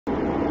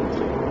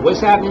What's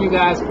happening, you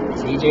guys?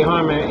 TJ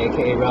Harmer,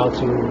 aka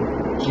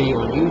Rel2G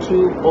on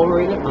YouTube,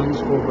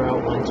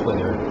 overrated_Rel on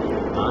Twitter.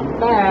 I'm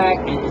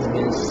back, and it's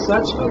been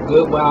such a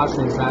good while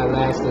since I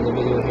last did a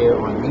video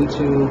here on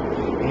YouTube,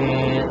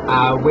 and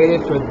I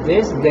waited for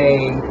this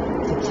day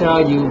to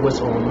tell you what's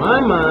on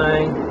my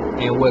mind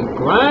and what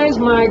grinds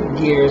my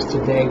gears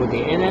today with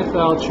the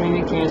NFL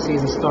training camp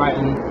season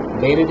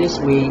starting later this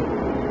week.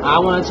 I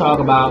want to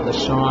talk about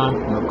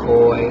LeSean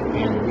McCoy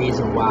and the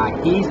reason why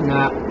he's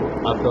not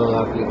a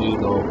Philadelphia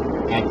Eagle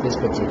at this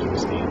particular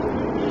standpoint.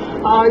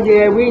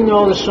 Yeah, we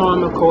know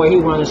LeSean McCoy, he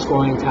won a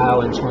scoring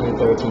title in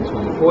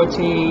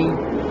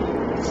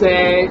 2013-2014.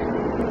 Said,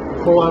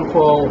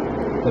 quote-unquote,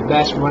 the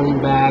best running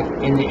back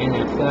in the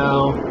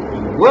NFL.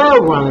 You were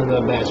one of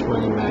the best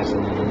running backs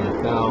in the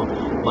NFL,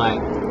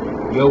 but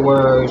your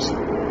words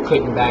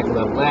couldn't back it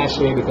up last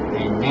year,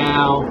 and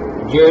now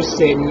you're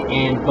sitting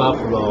in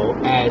Buffalo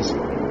as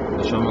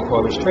LeSean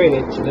McCoy was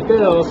traded to the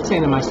Bills,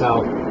 saying to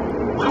myself,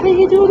 why did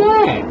he do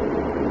that?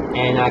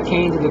 And I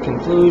came to the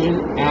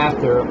conclusion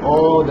after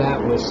all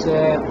that was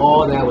said,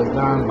 all that was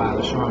done by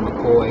LeSean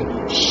McCoy,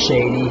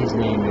 shady his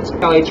name is.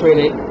 Kelly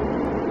traded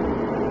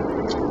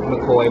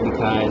McCoy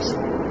because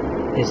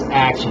his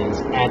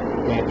actions at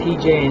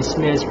PJ and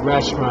Smith's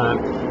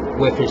restaurant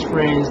with his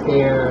friends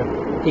there,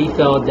 he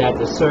felt that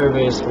the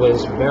service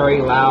was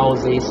very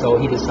lousy, so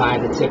he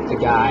decided to tip the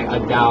guy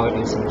 $1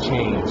 and some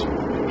change.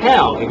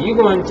 Hell, if you're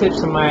going to tip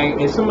somebody,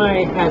 if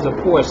somebody has a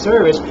poor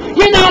service,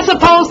 you're not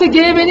supposed to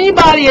give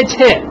anybody a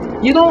tip.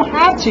 You don't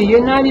have to.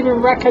 You're not even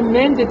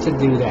recommended to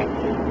do that,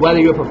 whether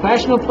you're a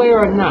professional player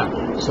or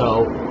not.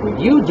 So, with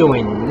you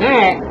doing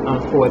that,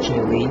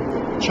 unfortunately,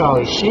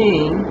 Charlie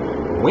Sheen,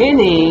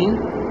 winning,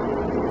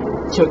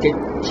 took it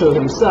to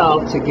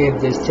himself to give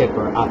this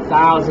tipper a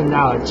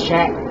 $1,000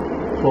 check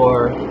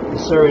for the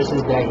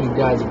services that he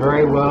does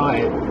very well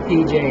at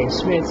PJ and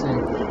Smith's,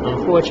 and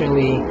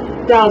unfortunately,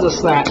 that was a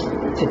slap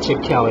to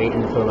Chip Kelly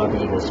in the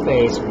Philadelphia Eagles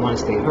face.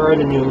 Once they heard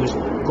the news,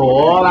 go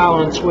all out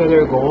on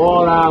Twitter, go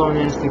all out on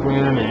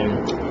Instagram,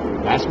 and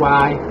that's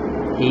why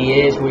he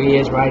is where he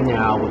is right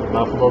now with the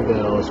Buffalo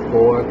Bills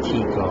for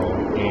Kiko.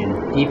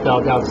 And he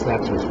felt that was a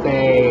slap to his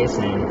face,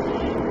 and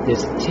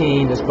this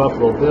team, this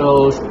Buffalo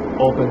Bills,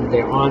 opened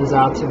their arms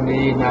out to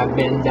me, and I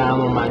bent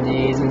down on my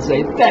knees and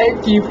say,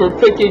 thank you for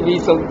picking me.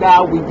 So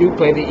now we do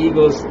play the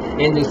Eagles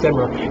in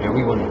December, and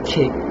we want to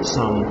kick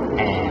some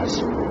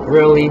ass.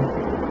 Really?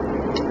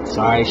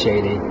 Sorry,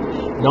 Shady.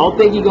 Don't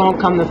think you're going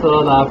to come to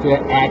Philadelphia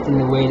acting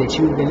the way that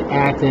you've been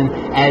acting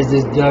as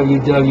this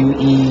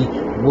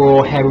WWE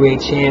World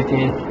Heavyweight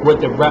Champion with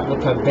the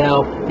replica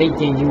belt,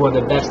 thinking you are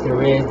the best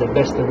there is, the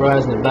best there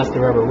was, and the best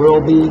there ever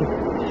will be.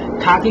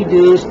 Cocky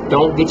dudes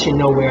don't get you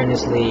nowhere in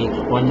this league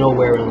or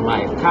nowhere in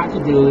life. Cocky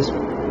dudes,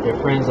 their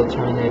friends will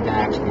turn their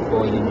backs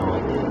before you know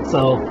it.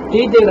 So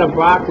he did a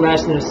Brock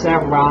Lesnar,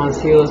 Seth Rollins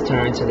heels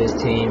turn to this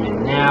team,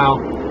 and now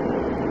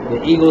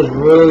the Eagles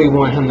really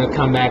want him to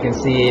come back and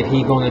see if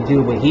he's going to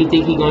do what he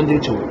think he's going to do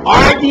to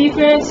our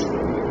defense.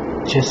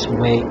 Just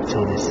wait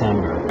till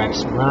December.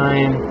 Rex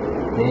Ryan,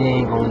 they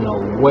ain't going to know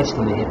what's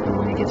going to hit them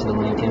when they get to the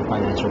Lincoln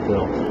Financial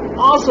Field.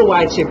 Also,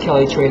 why Chip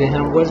Kelly traded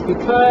him was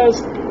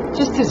because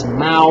just his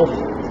mouth.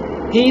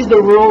 He's the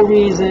real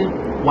reason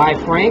why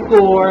Frank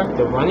Gore,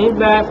 the running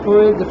back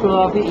for the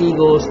Philadelphia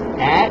Eagles,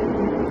 at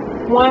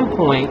one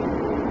point,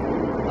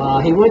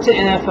 he went to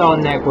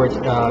NFL Network,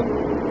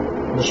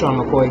 LeSean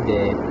McCoy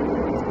did,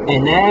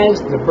 and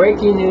as the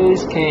breaking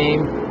news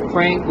came,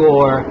 Frank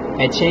Gore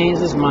had changed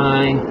his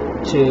mind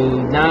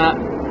to not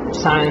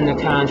signing the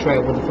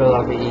contract with the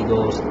Philadelphia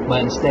Eagles,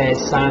 but instead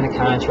signed a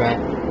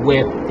contract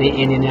with the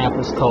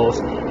Indianapolis Colts.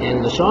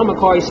 And LeSean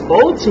McCoy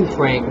spoke to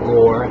Frank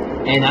Gore,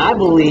 and I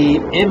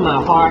believe in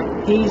my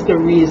heart he's the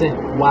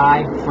reason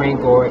why Frank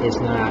Gore is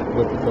not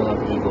with the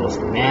Philadelphia Eagles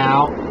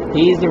now.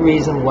 He's the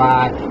reason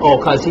why. Oh,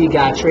 because he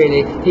got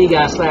traded, he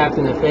got slapped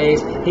in the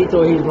face. He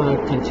thought he was going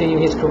to continue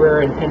his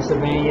career in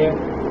Pennsylvania.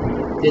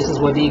 This is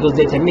what the Eagles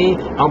did to me.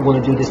 I'm going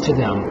to do this to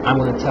them. I'm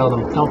going to tell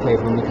them, don't play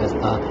for him because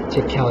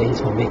Chip Kelly, he's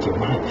going to make you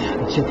run.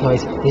 Chip Kelly,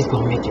 he's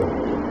going to make you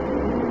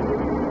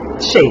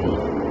shady.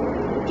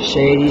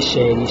 Shady,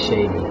 shady,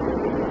 shady.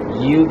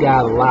 You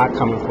got a lot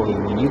coming for you.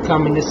 When you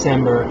come in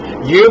December,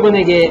 you're going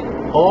to get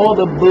all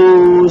the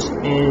boos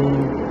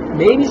and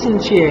maybe some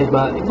cheers,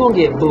 but you're going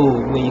to get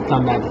booed when you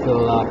come back to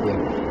Philadelphia.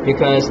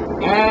 Because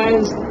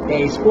as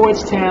a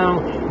sports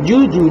town,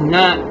 you do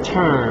not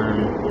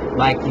turn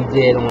like you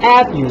did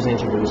after you was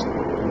introduced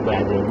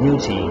by the new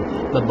team,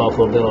 the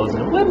Buffalo Bills.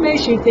 And what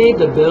makes you think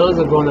the Bills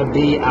are going to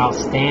be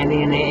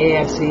outstanding in the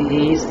AFC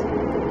East?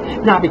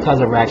 Not because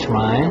of Rex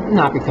Ryan,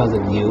 not because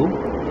of you.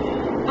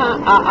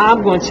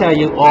 I'm going to tell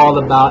you all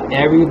about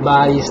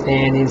everybody's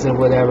standings and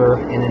whatever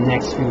in the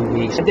next few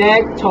weeks.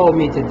 Dad told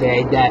me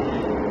today that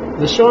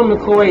LeSean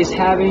McCoy is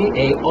having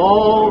a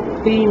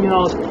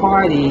all-females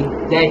party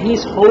that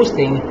he's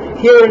hosting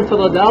here in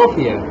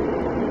Philadelphia.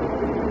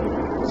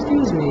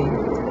 Excuse me.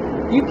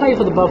 You play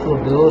for the Buffalo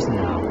Bills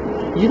now.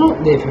 You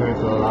don't live here in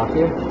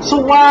Philadelphia.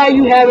 So why are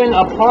you having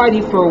a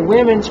party for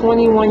women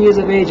 21 years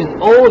of age and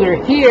older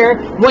here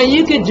when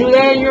you could do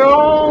that in your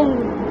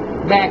own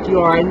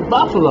backyard in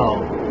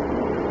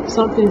Buffalo.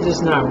 Something's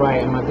just not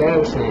right. And my dad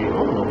was saying, I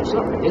don't know what's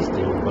up with this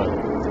dude, but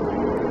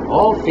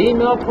all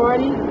female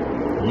party,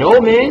 no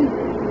men,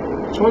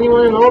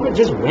 21 and over,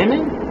 just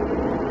women.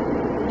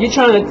 You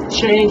trying to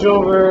change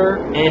over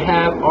and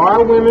have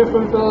our women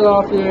from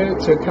Philadelphia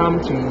to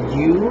come to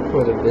you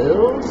for the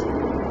Bills,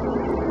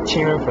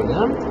 cheering for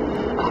them?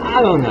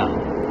 I don't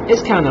know.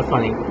 It's kind of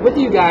funny. What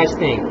do you guys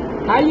think?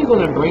 How are you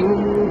going to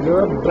bring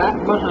your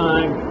black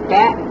behind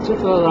back to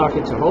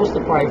Philadelphia to host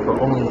a party for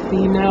only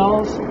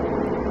females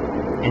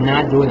and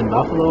not do it in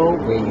Buffalo,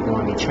 where you're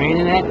going to be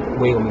training at,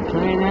 where you're going to be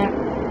playing at?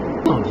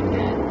 Don't do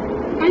that.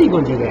 How are you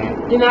going to do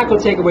that? You're not going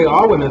to take away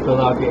our women in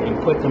Philadelphia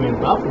and put them in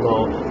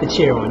Buffalo to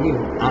cheer on you.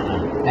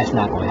 That's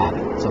not going to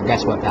happen. So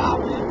guess what, pal?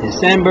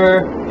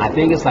 December, I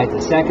think it's like the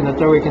 2nd or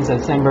 3rd week in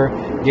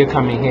December, you're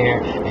coming here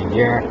and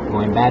you're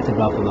going back to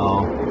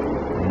Buffalo.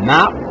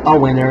 Not a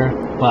winner,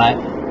 but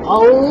a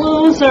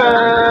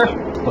loser.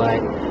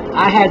 But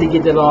I had to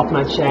get that off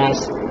my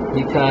chest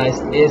because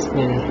it's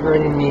been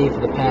hurting me for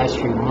the past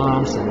few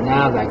months, and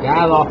now that I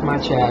got it off my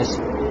chest,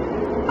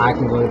 I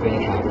can go to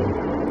bed happy.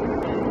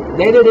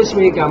 Later this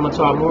week, I'm going to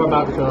talk more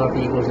about the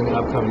Philadelphia Eagles in the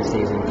upcoming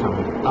season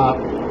coming up,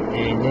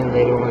 and then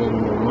later on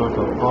in the month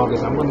of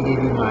August, I'm going to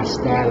give you my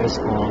status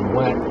on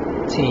what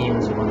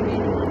teams are going to be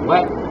doing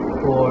what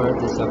for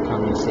this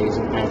upcoming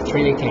season as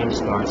training camp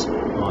starts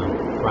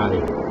on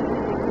Friday.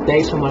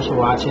 Thanks so much for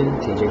watching.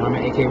 TJ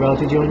Harmon, aka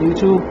Relative G on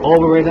YouTube,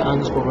 overrated_Red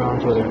on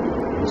Twitter.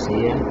 We'll see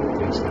you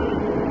next time.